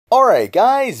Alright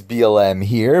guys, BLM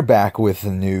here, back with a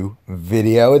new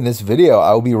video. In this video,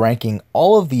 I will be ranking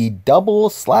all of the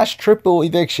double/triple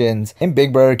evictions in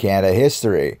Big Brother Canada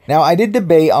history. Now, I did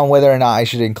debate on whether or not I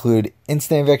should include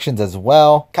instant evictions as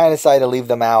well. Kind of decided to leave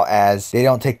them out as they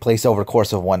don't take place over the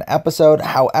course of one episode.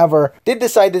 However, did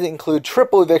decide to include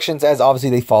triple evictions as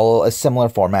obviously they follow a similar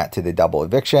format to the double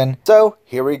eviction. So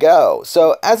here we go.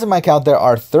 So as of my count, there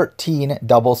are 13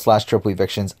 double/triple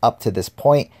evictions up to this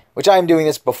point, which I am doing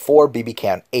this before BB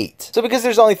Can 8. So because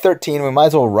there's only 13, we might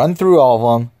as well run through all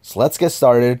of them. So let's get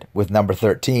started with number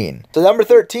 13. So number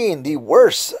 13, the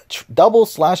worst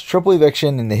double/triple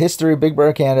eviction in the history of Big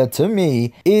Brother Canada to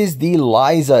me is the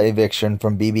Liza eviction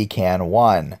from BB Can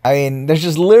 1. I mean, there's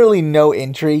just literally no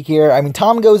intrigue here. I mean,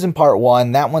 Tom goes in part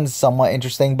 1. That one's somewhat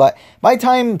interesting, but by the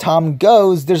time Tom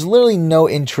goes, there's literally no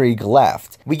intrigue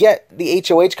left. We get the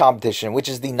HOH competition, which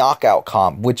is the knockout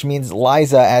comp, which means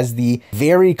Liza, as the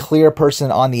very clear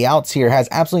person on the outs here, has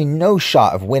absolutely no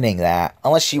shot of winning that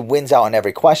unless she wins out on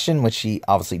every question, which she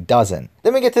obviously doesn't.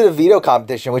 Then we get to the veto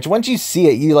competition, which once you see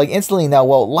it, you like instantly know,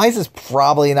 well, Liza's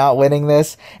probably not winning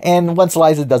this. And once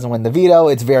Liza doesn't win the veto,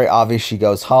 it's very obvious she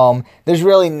goes home. There's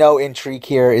really no intrigue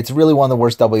here. It's really one of the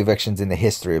worst double evictions in the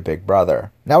history of Big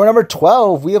Brother. Now at number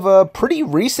 12, we have a pretty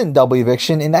recent double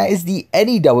eviction, and that is the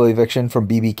Eddie double eviction from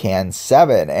BB Can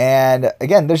 7. And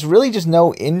again, there's really just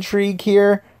no intrigue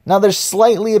here. Now, there's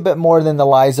slightly a bit more than the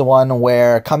Liza one,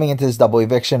 where coming into this double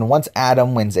eviction, once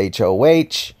Adam wins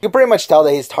HOH, you can pretty much tell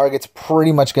that his target's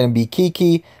pretty much going to be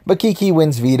Kiki, but Kiki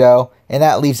wins veto, and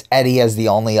that leaves Eddie as the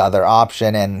only other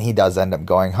option, and he does end up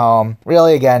going home.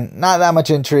 Really, again, not that much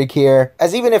intrigue here,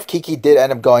 as even if Kiki did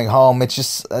end up going home, it's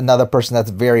just another person that's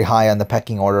very high on the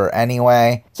pecking order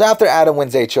anyway. So after Adam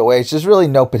wins HOH, there's really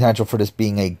no potential for this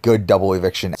being a good double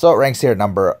eviction, so it ranks here at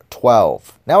number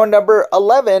 12. Now at number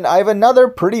 11, I have another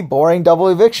pretty boring double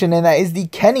eviction, and that is the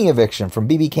Kenny eviction from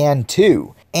BB Can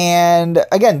 2. And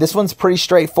again, this one's pretty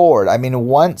straightforward. I mean,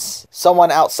 once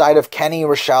someone outside of Kenny,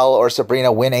 Rochelle, or Sabrina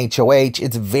win HOH,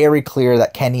 it's very clear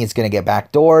that Kenny is going to get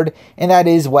backdoored, and that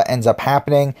is what ends up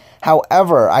happening.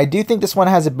 However, I do think this one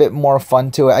has a bit more fun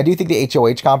to it. I do think the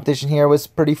HOH competition here was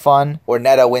pretty fun, where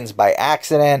Netta wins by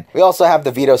accident. We also have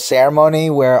the veto ceremony,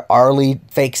 where Arlie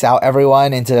fakes out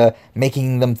everyone into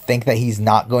making them think that he's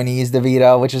not going to use the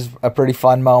veto, which is a pretty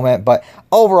fun moment. But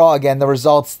overall, again, the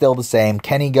result's still the same.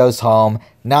 Kenny goes home.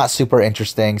 Not super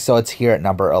interesting, so it's here at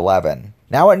number 11.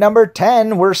 Now at number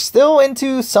 10, we're still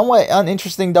into somewhat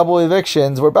uninteresting double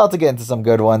evictions. We're about to get into some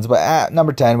good ones, but at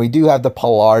number 10, we do have the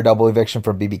Pilar double eviction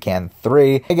from BB Can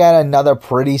 3. Again, another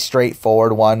pretty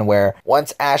straightforward one where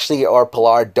once Ashley or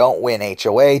Pilar don't win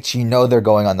HOH, you know they're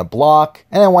going on the block.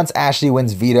 And then once Ashley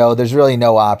wins veto, there's really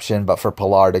no option but for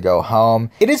Pilar to go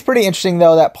home. It is pretty interesting,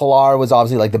 though, that Pilar was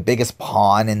obviously like the biggest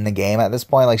pawn in the game at this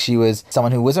point. Like, she was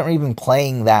someone who wasn't even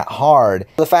playing that hard.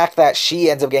 The fact that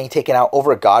she ends up getting taken out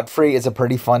over Godfrey is a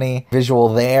pretty funny visual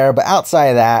there, but outside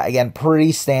of that, again,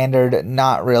 pretty standard,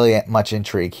 not really much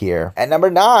intrigue here. At number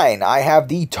 9, I have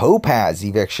the Topaz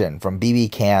eviction from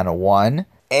BB Can 1.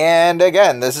 And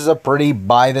again, this is a pretty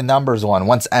by the numbers one.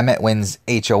 Once Emmett wins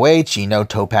HOH, you know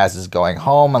Topaz is going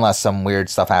home unless some weird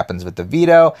stuff happens with the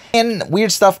veto. And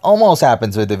weird stuff almost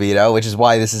happens with the veto, which is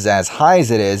why this is as high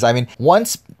as it is. I mean,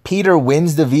 once Peter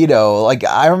wins the veto, like,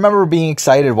 I remember being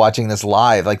excited watching this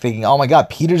live, like thinking, oh my god,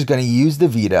 Peter's going to use the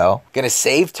veto, going to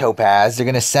save Topaz, they're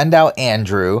going to send out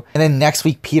Andrew, and then next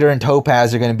week Peter and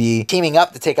Topaz are going to be teaming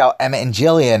up to take out Emmett and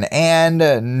Jillian,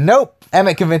 and nope.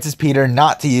 Emmett convinces Peter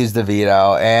not to use the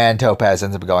veto, and Topaz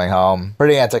ends up going home.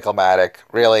 Pretty anticlimactic.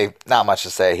 Really, not much to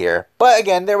say here. But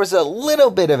again, there was a little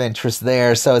bit of interest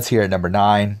there, so it's here at number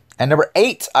 9. And number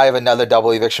 8, I have another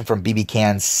double eviction from BB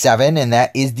Can 7, and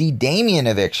that is the Damien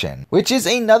eviction, which is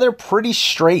another pretty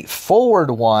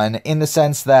straightforward one in the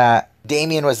sense that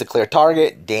Damien was the clear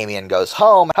target, Damien goes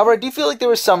home. However, I do feel like there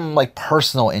was some like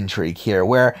personal intrigue here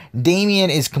where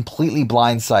Damien is completely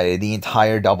blindsided the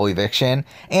entire double eviction.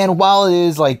 And while it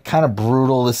is like kind of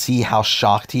brutal to see how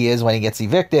shocked he is when he gets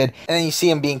evicted, and then you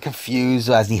see him being confused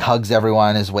as he hugs everyone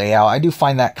on his way out, I do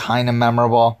find that kind of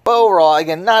memorable. But overall,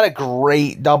 again, not a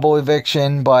great double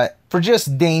eviction, but for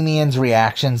just Damien's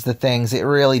reactions to things, it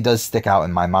really does stick out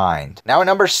in my mind. Now at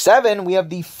number 7, we have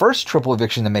the first triple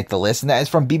eviction to make the list, and that is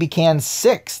from BB Can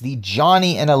 6, the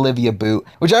Johnny and Olivia boot,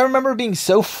 which I remember being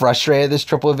so frustrated at this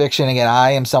triple eviction. Again,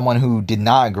 I am someone who did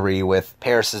not agree with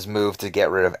Paris's move to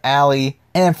get rid of Allie.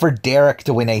 And then for Derek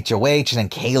to win HOH, and then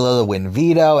Kayla to win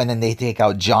Veto, and then they take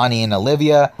out Johnny and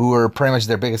Olivia, who were pretty much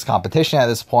their biggest competition at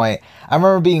this point. I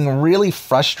remember being really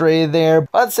frustrated there,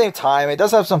 but at the same time, it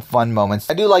does have some fun moments.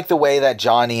 I do like the way that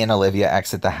Johnny and Olivia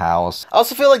exit the house. I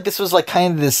also feel like this was like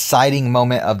kind of the deciding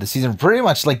moment of the season. Pretty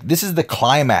much like this is the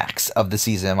climax of the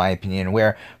season, in my opinion,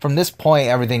 where from this point,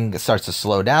 everything starts to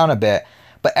slow down a bit.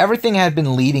 But everything had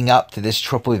been leading up to this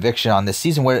triple eviction on this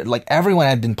season, where like everyone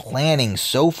had been planning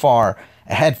so far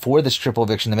ahead for this triple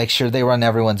eviction to make sure they were on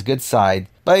everyone's good side.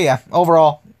 But yeah,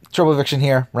 overall, triple eviction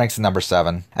here ranks at number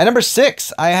 7. At number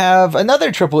 6, I have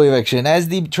another triple eviction as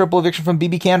the triple eviction from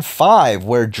BB Can 5,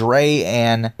 where Dre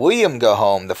and William go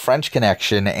home, the French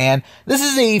Connection. And this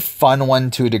is a fun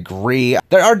one to a degree.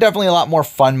 There are definitely a lot more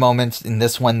fun moments in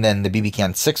this one than the BB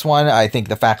Can 6 one. I think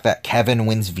the fact that Kevin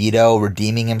wins Veto,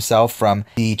 redeeming himself from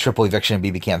the triple eviction of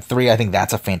BB Can 3, I think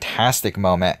that's a fantastic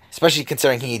moment, especially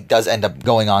considering he does end up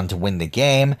going on to win the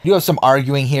game. You have some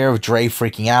arguing here with Dre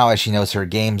freaking out as she knows her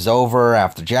game's over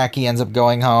after Jackie ends up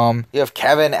going home. You have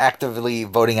Kevin actively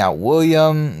voting out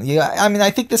William. Yeah, I mean,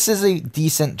 I think this is a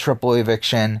decent triple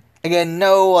eviction. Again,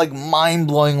 no like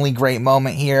mind-blowingly great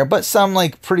moment here, but some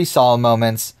like pretty solid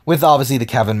moments, with obviously the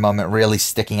Kevin moment really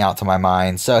sticking out to my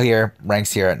mind. So here,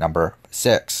 ranks here at number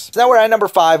 6. So now we're at number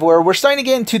 5, where we're starting to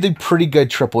get into the pretty good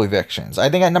triple evictions. I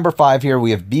think at number 5 here, we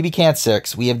have BB Can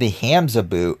 6, we have the Hamza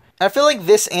boot. I feel like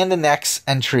this and the next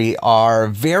entry are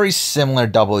very similar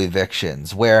double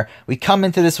evictions, where we come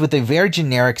into this with a very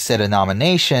generic set of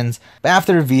nominations, but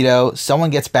after a veto,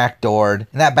 someone gets backdoored,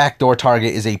 and that backdoor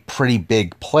target is a pretty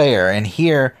big player. And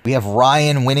here, we have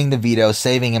Ryan winning the veto,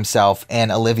 saving himself,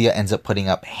 and Olivia ends up putting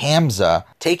up Hamza,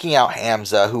 taking out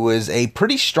Hamza, who is a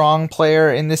pretty strong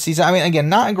player in this season. I mean, again,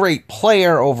 not a great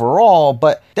player overall,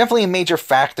 but definitely a major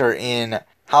factor in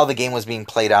how the game was being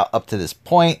played out up to this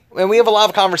point. And we have a lot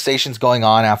of conversations going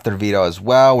on after veto as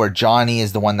well, where Johnny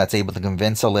is the one that's able to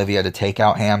convince Olivia to take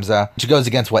out Hamza, which goes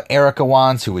against what Erica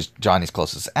wants, who was Johnny's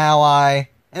closest ally.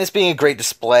 And this being a great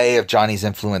display of Johnny's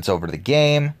influence over the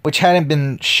game, which hadn't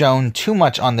been shown too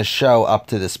much on the show up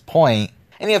to this point.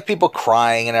 And you have people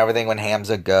crying and everything when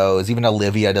Hamza goes. Even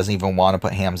Olivia doesn't even want to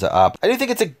put Hamza up. I do think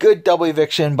it's a good double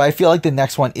eviction, but I feel like the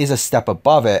next one is a step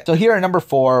above it. So here at number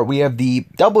 4, we have the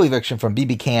double eviction from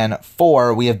BB Can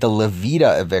 4. We have the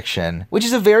Levita eviction, which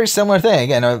is a very similar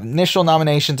thing. And initial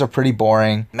nominations are pretty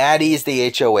boring. Maddie is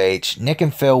the HOH. Nick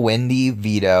and Phil win the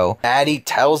veto. Maddie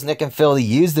tells Nick and Phil to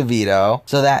use the veto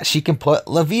so that she can put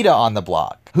Levita on the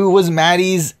block, who was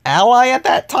Maddie's ally at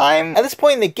that time. At this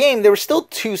point in the game, there were still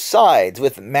 2 sides,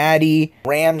 with Maddie,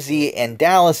 Ramsey, and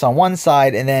Dallas on one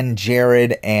side, and then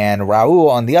Jared and Raul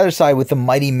on the other side, with the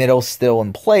mighty middle still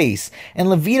in place. And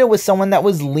Levita was someone that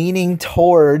was leaning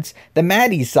towards the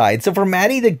Maddie side. So for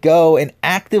Maddie to go and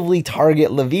actively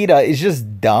target Levita is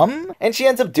just dumb. And she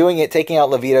ends up doing it, taking out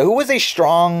Levita, who was a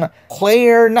strong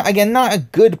player. Again, not a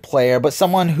good player, but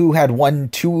someone who had won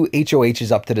 2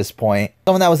 HOHs up to this point.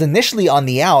 Someone that was initially on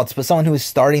the outs, but someone who was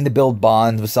starting to build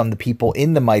bonds with some of the people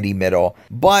in the mighty middle.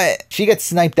 But she gets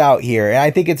sniped out here, and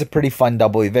I think it's a pretty fun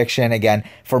double eviction. Again,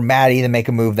 for Maddie to make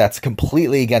a move that's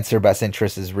completely against her best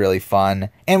interest is really fun.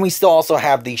 And we still also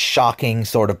have the shocking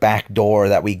sort of backdoor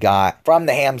that we got from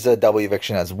the Hamza double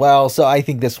eviction as well. So I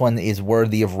think this one is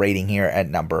worthy of rating here at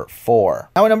number 4.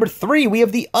 Now at number 3, we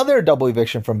have the other double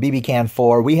eviction from BB Can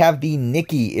 4. We have the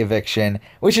Nikki eviction,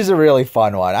 which is a really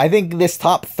fun one. I think this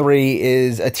top 3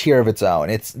 is a tier of its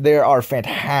own. There are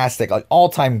fantastic, like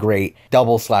all-time great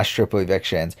double/triple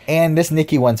evictions, and this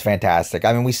Nikki one's fantastic.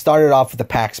 I mean, we started off with the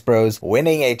Pax Bros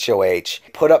winning HOH,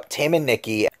 put up Tim and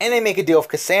Nikki, and they make a deal with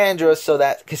Cassandra so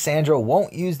that Cassandra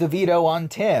won't use the veto on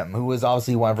Tim, who was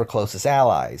obviously one of her closest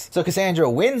allies. So Cassandra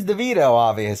wins the veto,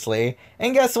 obviously,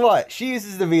 and guess what? She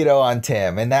uses the veto on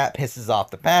Tim, and that pisses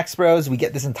off the Pax Bros. We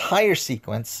get this entire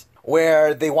sequence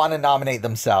where they want to nominate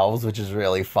themselves, which is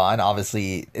really fun.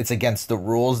 Obviously, it's against the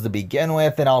rules to begin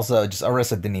with, and also just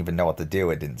Arissa didn't even know what to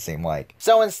do, it didn't seem like.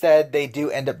 So instead, they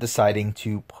do end up deciding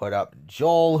to put up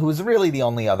Joel, who is really the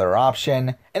only other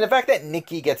option. And the fact that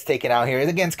Nikki gets taken out here is,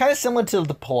 again, it's kind of similar to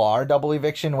the Pilar double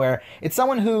eviction, where it's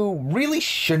someone who really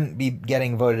shouldn't be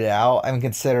getting voted out. I mean,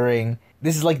 considering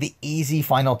this is like the easy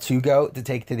final 2 goat to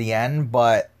take to the end,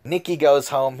 but Nikki goes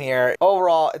home here.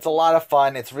 Overall, it's a lot of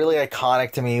fun. It's really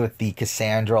iconic to me with the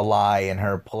Cassandra lie and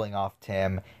her pulling off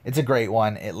Tim. It's a great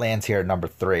one. It lands here at number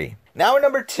 3. Now at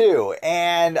number 2,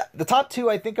 and the top 2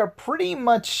 I think are pretty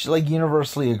much like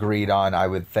universally agreed on, I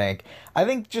would think. I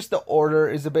think just the order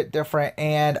is a bit different,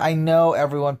 and I know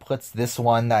everyone puts this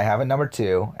one that I have at number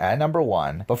 2 at number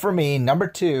 1, but for me, number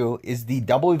 2 is the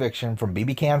double eviction from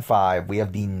BB Can 5. We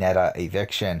have the Netta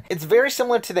eviction. It's very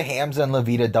similar to the Hamza and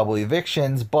Levita double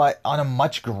evictions, but on a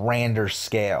much grander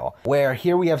scale. Where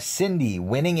here we have Cindy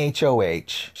winning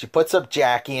HOH. She puts up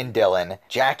Jackie and Dylan.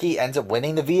 Jackie ends up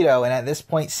winning the veto, and at this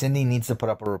point, Cindy needs to put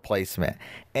up a replacement.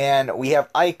 And we have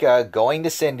Ika going to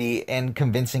Cindy and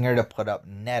convincing her to put up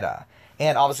Netta.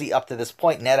 And obviously up to this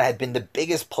point, Netta had been the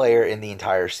biggest player in the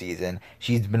entire season.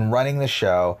 She's been running the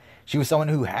show. She was someone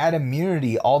who had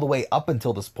immunity all the way up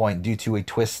until this point due to a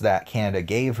twist that Canada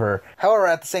gave her. However,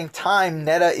 at the same time,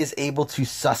 Netta is able to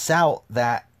suss out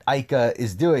that Ika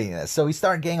is doing this. So we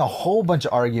start getting a whole bunch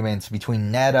of arguments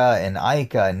between Netta and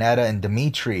Ika, Netta and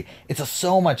Dimitri. It's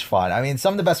so much fun. I mean,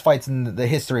 some of the best fights in the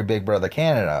history of Big Brother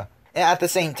Canada. And at the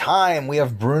same time, we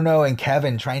have Bruno and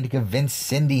Kevin trying to convince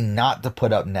Cindy not to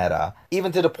put up Netta.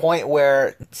 Even to the point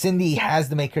where Cindy has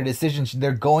to make her decision.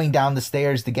 They're going down the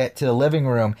stairs to get to the living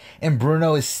room, and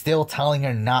Bruno is still telling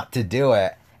her not to do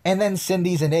it. And then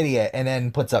Cindy's an idiot and then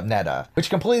puts up Netta, which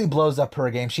completely blows up her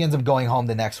game. She ends up going home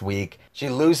the next week. She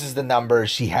loses the numbers.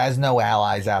 She has no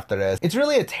allies after this. It's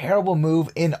really a terrible move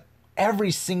in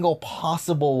every single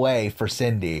possible way for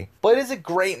Cindy. But it is a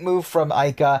great move from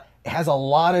Ika. It has a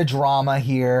lot of drama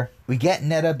here. We get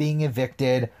Netta being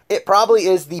evicted. It probably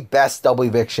is the best double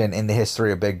eviction in the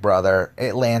history of Big Brother.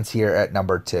 It lands here at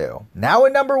number 2. Now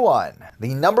at number 1,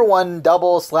 the number 1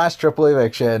 double/triple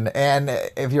eviction. And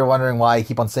if you're wondering why I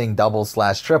keep on saying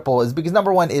double/triple, is because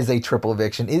number 1 is a triple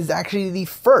eviction. It is actually the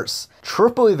first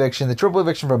triple eviction, the triple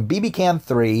eviction from BB Can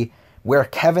 3, where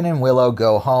Kevin and Willow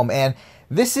go home. And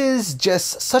this is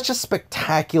just such a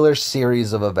spectacular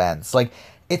series of events. Like,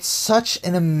 it's such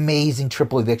an amazing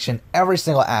triple eviction, every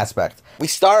single aspect. We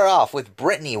start off with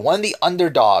Brittany, one of the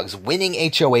underdogs, winning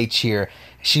HOH here.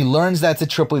 She learns that's a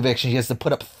triple eviction. She has to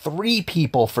put up 3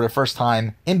 people for the first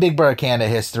time in Big Brother Canada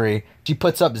history. She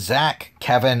puts up Zach,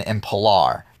 Kevin, and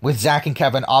Pilar. With Zach and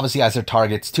Kevin obviously as their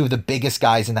targets, 2 of the biggest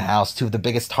guys in the house, 2 of the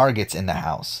biggest targets in the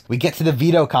house. We get to the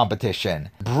veto competition.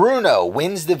 Bruno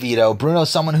wins the veto. Bruno's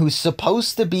someone who's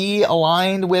supposed to be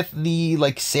aligned with the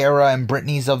Sarah and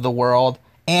Brittany's of the world.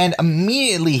 And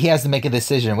immediately he has to make a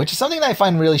decision, which is something that I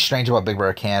find really strange about Big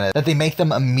Brother Canada, that they make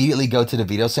them immediately go to the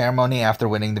veto ceremony after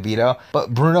winning the veto.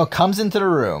 But Bruno comes into the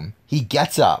room, he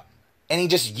gets up, and he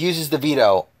just uses the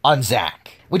veto on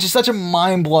Zach, which is such a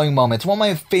mind-blowing moment. It's one of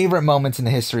my favorite moments in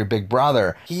the history of Big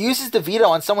Brother. He uses the veto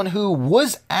on someone who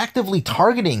was actively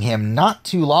targeting him not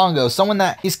too long ago, someone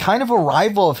that is kind of a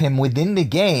rival of him within the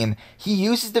game. He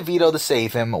uses the veto to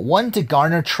save him, one, to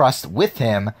garner trust with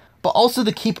him, but also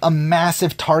to keep a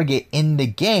massive target in the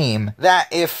game that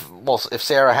if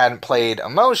Sarah hadn't played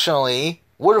emotionally,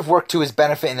 would have worked to his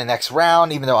benefit in the next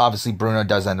round, even though obviously Bruno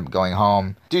does end up going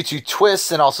home due to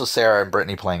twists and also Sarah and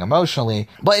Brittany playing emotionally.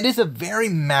 But it is a very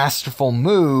masterful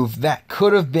move that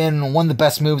could have been one of the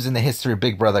best moves in the history of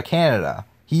Big Brother Canada.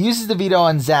 He uses the veto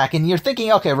on Zach, and you're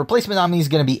thinking, okay, replacement nominee is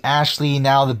going to be Ashley.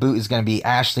 Now the boot is going to be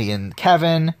Ashley and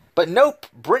Kevin. But nope,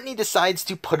 Brittany decides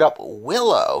to put up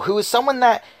Willow, who is someone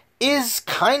that is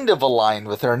kind of aligned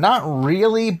with her. Not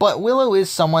really, but Willow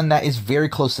is someone that is very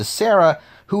close to Sarah,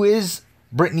 who is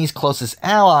Brittany's closest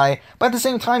ally. But at the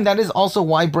same time, that is also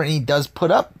why Brittany does put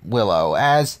up Willow,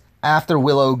 as after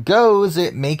Willow goes,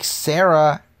 it makes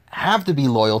Sarah have to be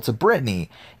loyal to Brittany.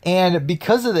 And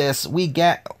because of this, we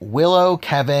get Willow,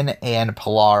 Kevin, and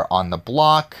Pilar on the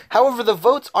block. However, the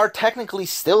votes are technically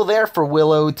still there for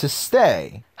Willow to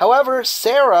stay. However,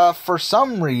 Sarah, for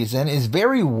some reason, is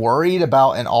very worried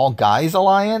about an all-guys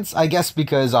alliance. I guess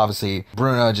because, obviously,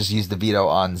 Bruno just used the veto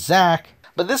on Zach.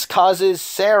 But this causes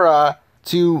Sarah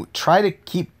to try to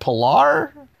keep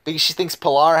Pilar, because she thinks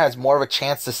Pilar has more of a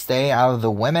chance to stay out of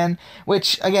the women,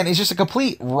 which, again, is just a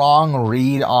complete wrong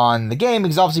read on the game,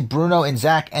 because obviously Bruno and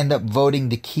Zach end up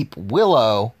voting to keep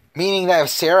Willow, meaning that if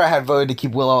Sarah had voted to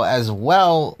keep Willow as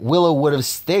well, Willow would have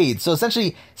stayed. So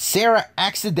essentially, Sarah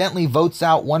accidentally votes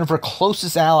out one of her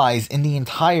closest allies in the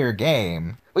entire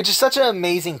game, which is such an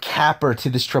amazing capper to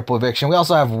this triple eviction. We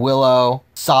also have Willow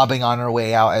sobbing on her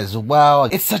way out as well.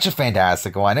 It's such a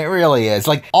fantastic one. It really is.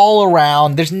 Like, all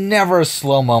around, there's never a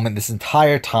slow moment this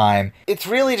entire time. It's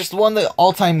really just one of the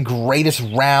all-time greatest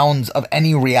rounds of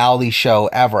any reality show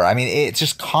ever. I mean, it's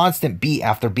just constant beat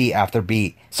after beat after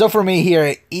beat. So for me here,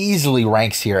 it easily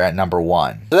ranks here at number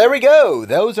 1. So there we go.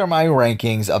 Those are my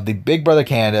rankings of the Big Brother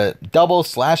Canada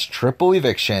double/triple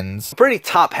evictions. Pretty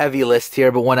top-heavy list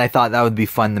here, but one I thought that would be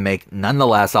fun to make.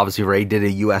 Nonetheless, obviously Ray did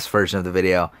a US version of the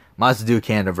video. Might as well do a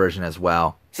Canada version as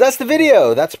well. So that's the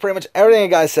video. That's pretty much everything I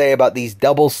gotta say about these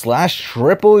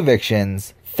double/triple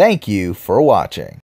evictions. Thank you for watching.